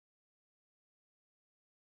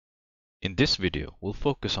In this video, we'll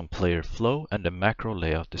focus on player flow and the macro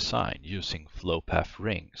layout design using Flowpath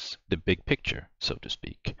Rings, the big picture, so to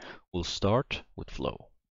speak. We'll start with flow.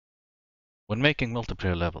 When making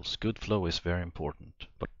multiplayer levels, good flow is very important.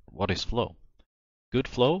 But what is flow? Good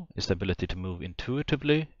flow is the ability to move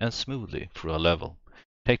intuitively and smoothly through a level.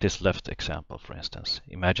 Take this left example, for instance.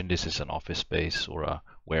 Imagine this is an office space or a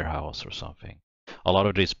warehouse or something. A lot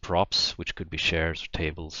of these props, which could be chairs,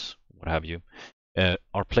 tables, what have you,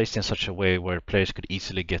 are placed in such a way where players could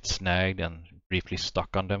easily get snagged and briefly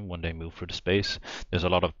stuck on them when they move through the space. There's a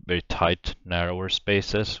lot of very tight, narrower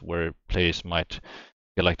spaces where players might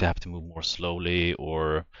feel like they have to move more slowly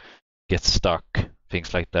or get stuck,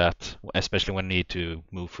 things like that, especially when they need to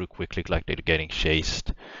move through quickly, like they're getting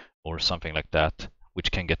chased or something like that,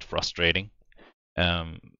 which can get frustrating.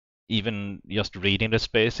 Even just reading the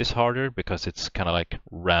space is harder because it's kind of like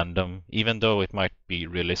random, even though it might be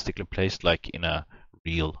realistically placed like in a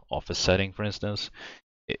real office setting, for instance.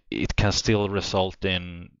 It can still result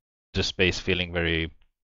in the space feeling very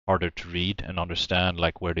harder to read and understand,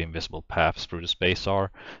 like where the invisible paths through the space are.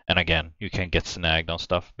 And again, you can get snagged on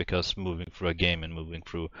stuff because moving through a game and moving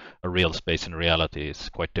through a real space in reality is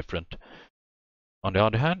quite different. On the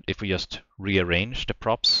other hand, if we just rearrange the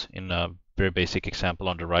props in a very basic example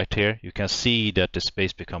on the right here, you can see that the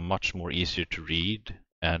space becomes much more easier to read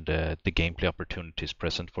and the gameplay opportunities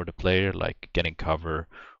present for the player, like getting cover,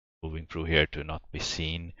 moving through here to not be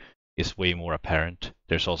seen, is way more apparent.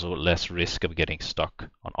 There's also less risk of getting stuck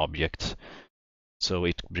on objects. So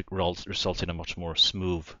it results in a much more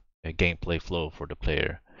smooth gameplay flow for the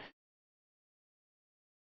player.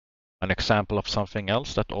 An example of something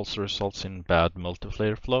else that also results in bad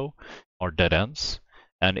multiplayer flow are dead ends.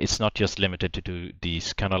 And it's not just limited to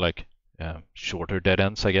these kind of like shorter dead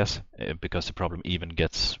ends, I guess, because the problem even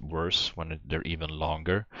gets worse when they're even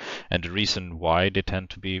longer. And the reason why they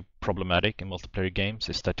tend to be problematic in multiplayer games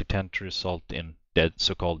is that they tend to result in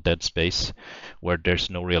so-called dead space, where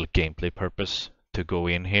there's no real gameplay purpose to go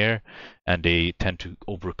in here, and they tend to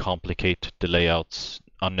overcomplicate the layouts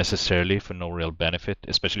unnecessarily for no real benefit,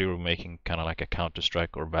 especially when we're making kind of like a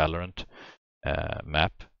Counter-Strike or Valorant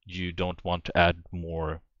map. You don't want to add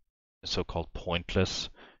more so-called pointless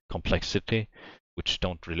complexity, which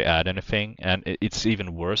don't really add anything. And it's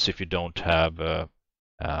even worse if you don't have a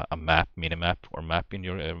map, minimap, or map in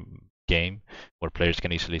your game where players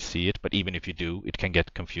can easily see it. But even if you do, it can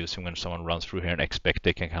get confusing when someone runs through here and expect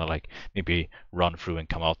they can kind of like maybe run through and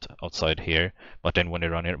come outside here. But then when they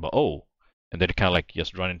run here, but oh, and then they kind of like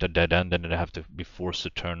just run into a dead end, and then they have to be forced to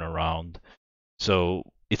turn around.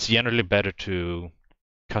 So it's generally better to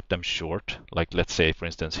cut them short, like let's say for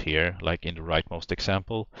instance here, like in the rightmost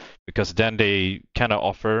example, because then they kind of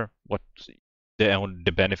offer what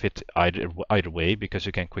the benefit either way, because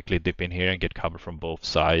you can quickly dip in here and get cover from both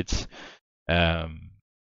sides,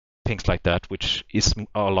 things like that, which is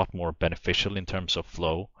a lot more beneficial in terms of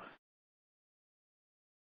flow.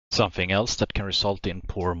 Something else that can result in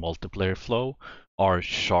poor multiplayer flow are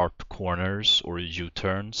sharp corners or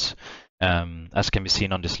U-turns. As can be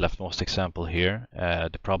seen on this leftmost example here,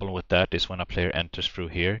 the problem with that is when a player enters through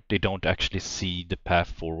here, they don't actually see the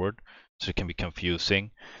path forward, so it can be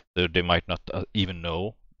confusing. So they might not even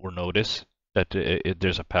know or notice that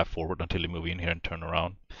there's a path forward until they move in here and turn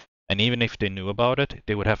around. And even if they knew about it,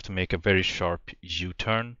 they would have to make a very sharp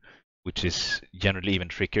U-turn, which is generally even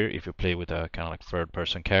trickier if you play with a kind of like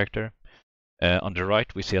third-person character. On the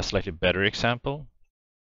right, we see a slightly better example,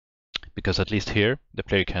 because at least here the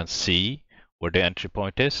player can see where the entry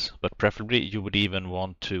point is, but preferably you would even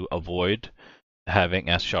want to avoid having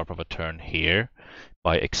as sharp of a turn here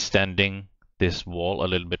by extending this wall a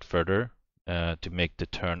little bit further to make the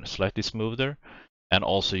turn slightly smoother. And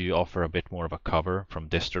also you offer a bit more of a cover from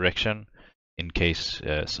this direction in case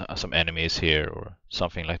some enemies here or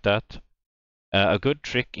something like that. A good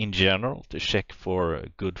trick in general to check for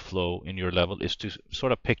good flow in your level is to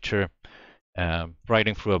sort of picture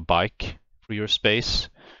riding through a bike through your space,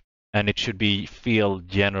 and it should feel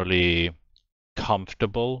generally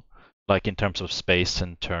comfortable, like in terms of space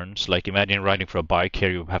and turns. Like imagine riding through a bike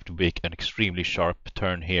here, you have to make an extremely sharp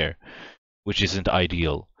turn here, which isn't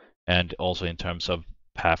ideal. And also in terms of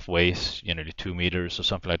pathways, generally 2 meters or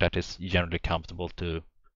something like that is generally comfortable to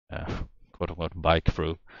quote-unquote bike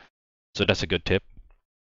through. So that's a good tip.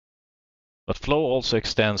 But flow also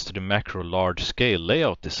extends to the macro large-scale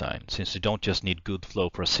layout design, since you don't just need good flow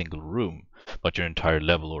for a single room, but your entire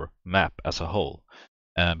level or map as a whole.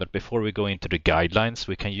 But before we go into the guidelines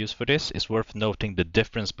we can use for this, it's worth noting the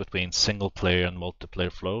difference between single-player and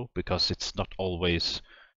multiplayer flow, because it's not always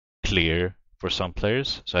clear for some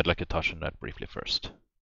players, so I'd like to touch on that briefly first.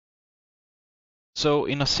 So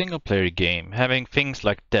in a single player game, having things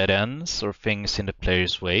like dead ends or things in the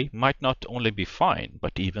player's way might not only be fine,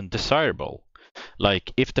 but even desirable.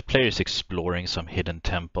 Like if the player is exploring some hidden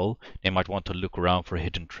temple, they might want to look around for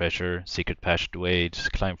hidden treasure, secret passageways,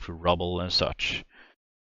 climb through rubble and such.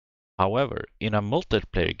 However, in a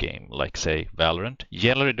multiplayer game, like say Valorant,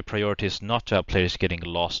 generally the priority is not to have players getting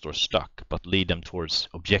lost or stuck, but lead them towards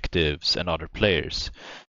objectives and other players.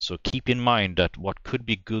 So keep in mind that what could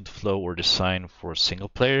be good flow or design for single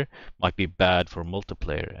player might be bad for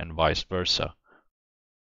multiplayer and vice versa.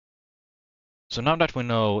 So now that we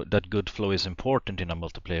know that good flow is important in a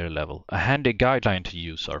multiplayer level, a handy guideline to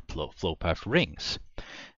use are Flowpath Rings.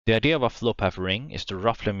 The idea of a Flowpath ring is to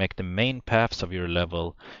roughly make the main paths of your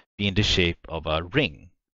level be in the shape of a ring.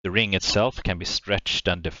 The ring itself can be stretched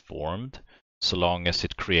and deformed so long as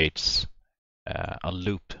it creates a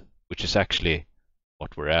loop, which is actually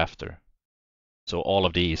what we're after. So all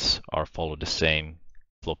of these follow the same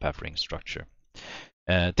Flowpath ring structure.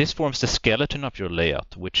 This forms the skeleton of your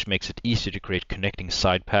layout, which makes it easier to create connecting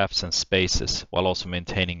side paths and spaces while also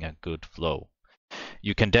maintaining a good flow.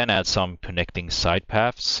 You can then add some connecting side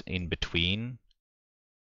paths in between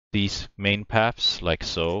these main paths, like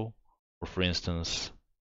so, or for instance,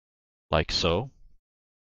 like so,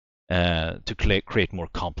 to create more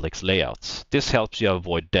complex layouts. This helps you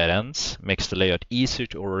avoid dead ends, makes the layout easier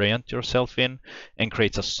to orient yourself in, and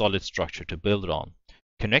creates a solid structure to build on.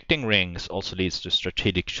 Connecting rings also leads to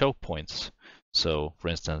strategic choke points. So, for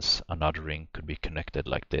instance, another ring could be connected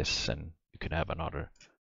like this, and you can have another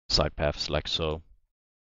side paths like so.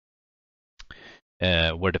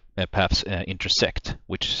 Where the paths intersect,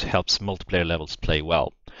 which helps multiplayer levels play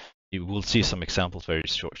well. You will see some examples very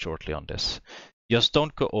shortly on this. Just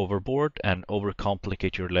don't go overboard and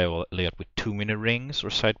overcomplicate your layout with too many rings or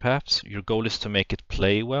side paths. Your goal is to make it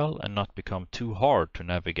play well and not become too hard to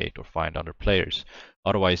navigate or find other players.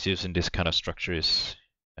 Otherwise, using this kind of structure is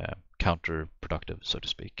counterproductive, so to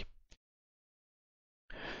speak.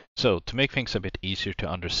 So to make things a bit easier to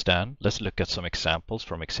understand, let's look at some examples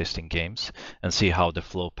from existing games and see how the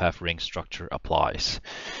Flowpath ring structure applies.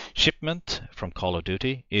 Shipment from Call of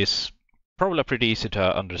Duty is probably a pretty easy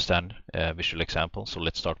to understand visual example, so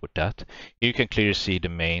let's start with that. Here you can clearly see the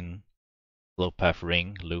main Flowpath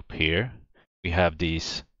ring loop here. We have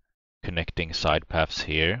these connecting side paths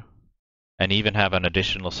here, and even have an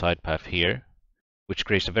additional side path here, which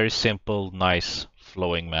creates a very simple, nice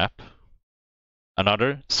flowing map.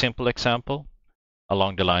 Another simple example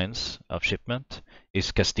along the lines of Shipment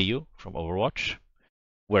is Castillo from Overwatch,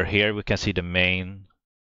 where here we can see the main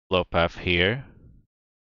flow path here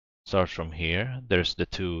starts from here. There's the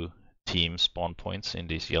two team spawn points in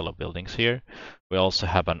these yellow buildings here. We also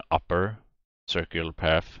have an upper circular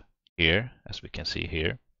path here, as we can see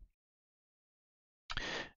here.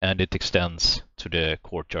 And it extends to the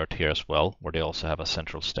courtyard here as well, where they also have a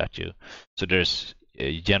central statue. So there's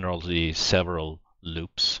generally several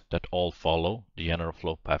loops that all follow the general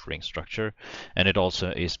Flowpath ring structure, and it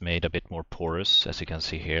also is made a bit more porous, as you can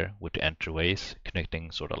see here, with the entryways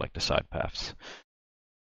connecting sort of like the side paths.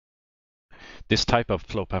 This type of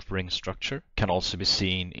Flowpath ring structure can also be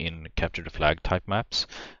seen in capture the flag type maps,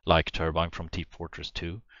 like Turbine from Team Fortress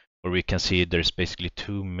 2, where we can see there's basically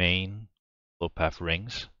two main Flowpath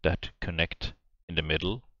rings that connect in the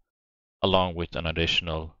middle, along with an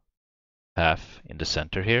additional path in the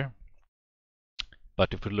center here.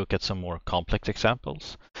 But if we look at some more complex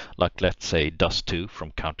examples, like let's say Dust 2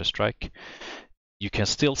 from Counter-Strike, you can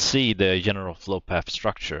still see the general Flowpath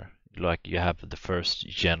structure. Like you have the first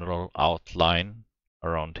general outline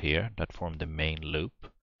around here that form the main loop.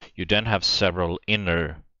 You then have several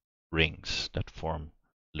inner rings that form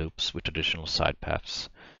loops with additional side paths,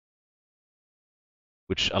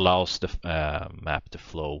 which allows the map to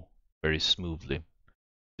flow very smoothly,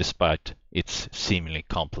 despite its seemingly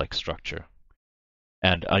complex structure.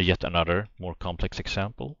 And yet another more complex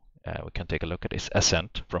example we can take a look at is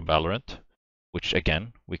Ascent from Valorant, which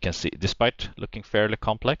again we can see, despite looking fairly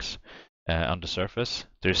complex on the surface,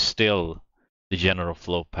 there's still the general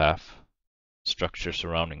flow path structure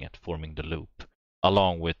surrounding it, forming the loop,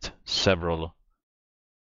 along with several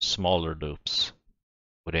smaller loops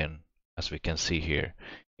within, as we can see here,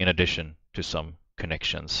 in addition to some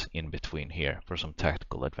connections in between here for some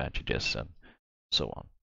tactical advantages and so on.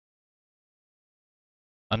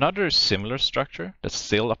 Another similar structure that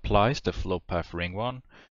still applies to Flowpath Ring 1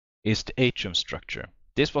 is the atrium structure.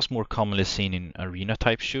 This was more commonly seen in arena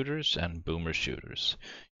type shooters and boomer shooters.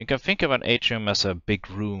 You can think of an atrium as a big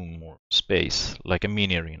room or space, like a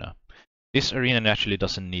mini arena. This arena naturally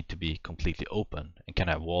doesn't need to be completely open and can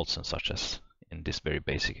have walls and such as in this very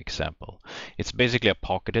basic example. It's basically a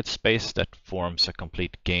pocketed space that forms a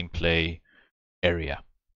complete gameplay area.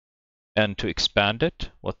 And to expand it,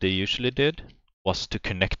 what they usually did was to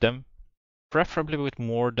connect them, preferably with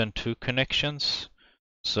more than 2 connections.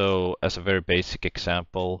 So as a very basic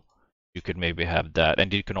example, you could maybe have that,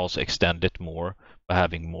 and you can also extend it more by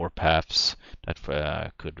having more paths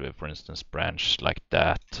that could, for instance, branch like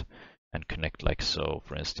that and connect like so,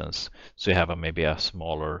 for instance. So you have maybe a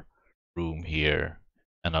smaller room here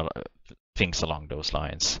and things along those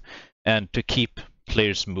lines. And to keep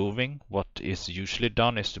players moving, what is usually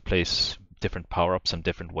done is to place different power-ups and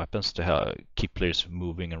different weapons to keep players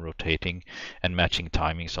moving and rotating and matching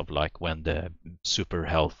timings of like when the super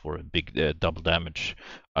health or big double damage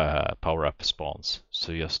power-up spawns.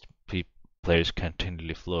 So just players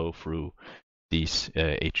continually flow through these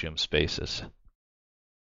atrium spaces.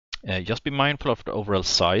 Just be mindful of the overall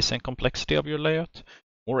size and complexity of your layout.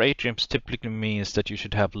 More atriums typically means that you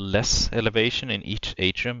should have less elevation in each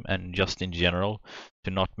atrium, and just in general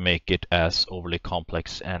to not make it as overly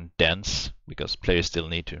complex and dense, because players still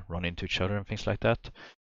need to run into each other and things like that.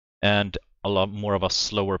 And a lot more of a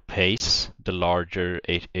slower pace the larger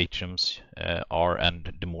atriums are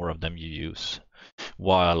and the more of them you use.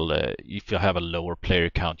 While if you have a lower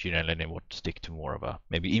player count, you generally want to stick to more of a,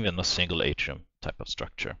 maybe even a single atrium type of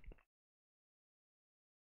structure.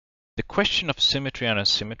 The question of symmetry and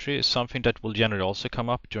asymmetry is something that will generally also come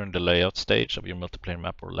up during the layout stage of your multiplayer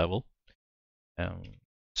map or level.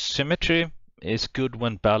 Symmetry is good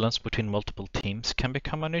when balance between multiple teams can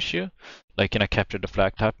become an issue, like in a capture the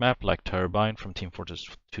flag type map like Turbine from Team Fortress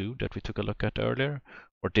 2 that we took a look at earlier,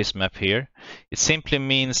 or this map here. It simply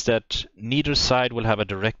means that neither side will have a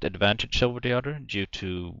direct advantage over the other due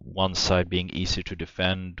to one side being easier to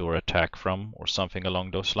defend or attack from, or something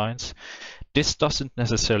along those lines. This doesn't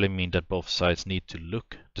necessarily mean that both sides need to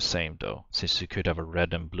look the same though, since you could have a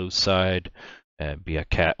red and blue side be a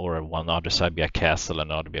cat, or one other side be a castle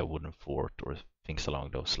and another be a wooden fort, or things along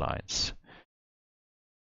those lines.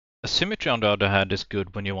 Asymmetry, on the other hand, is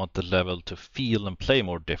good when you want the level to feel and play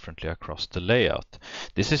more differently across the layout.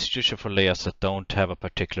 This is usually for layouts that don't have a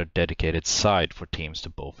particular dedicated side for teams to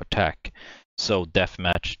both attack. So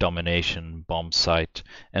deathmatch, domination, bomb site,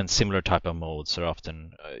 and similar type of modes are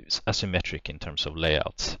often asymmetric in terms of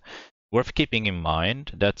layouts. Worth keeping in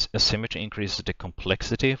mind that asymmetry increases the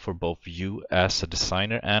complexity for both you as a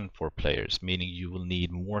designer and for players, meaning you will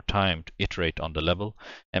need more time to iterate on the level,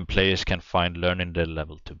 and players can find learning the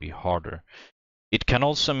level to be harder. It can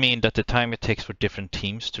also mean that the time it takes for different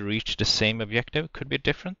teams to reach the same objective could be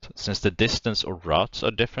different, since the distance or routes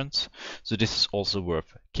are different, so this is also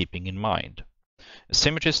worth keeping in mind.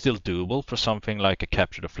 Asymmetry is still doable for something like a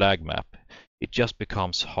capture the flag map. It just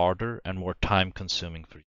becomes harder and more time consuming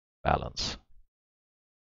for balance.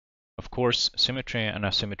 Of course, symmetry and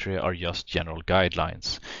asymmetry are just general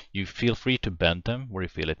guidelines. You feel free to bend them where you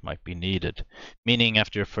feel it might be needed, meaning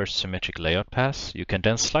after your first symmetric layout pass, you can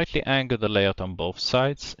then slightly angle the layout on both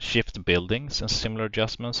sides, shift buildings and similar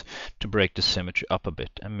adjustments to break the symmetry up a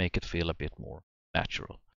bit and make it feel a bit more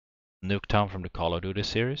natural. Nuketown from the Call of Duty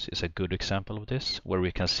series is a good example of this, where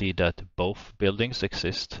we can see that both buildings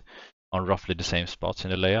exist on roughly the same spots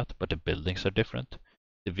in the layout, but the buildings are different.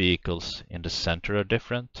 The vehicles in the center are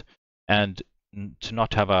different, and to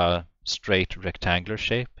not have a straight rectangular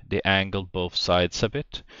shape, they angle both sides a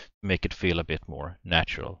bit to make it feel a bit more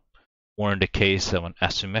natural. Or in the case of an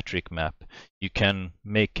asymmetric map, you can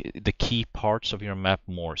make the key parts of your map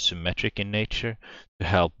more symmetric in nature to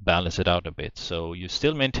help balance it out a bit. So you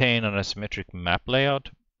still maintain an asymmetric map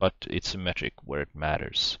layout, but it's symmetric where it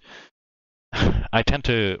matters. I tend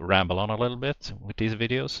to ramble on a little bit with these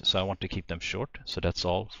videos, so I want to keep them short. So that's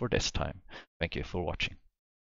all for this time. Thank you for watching.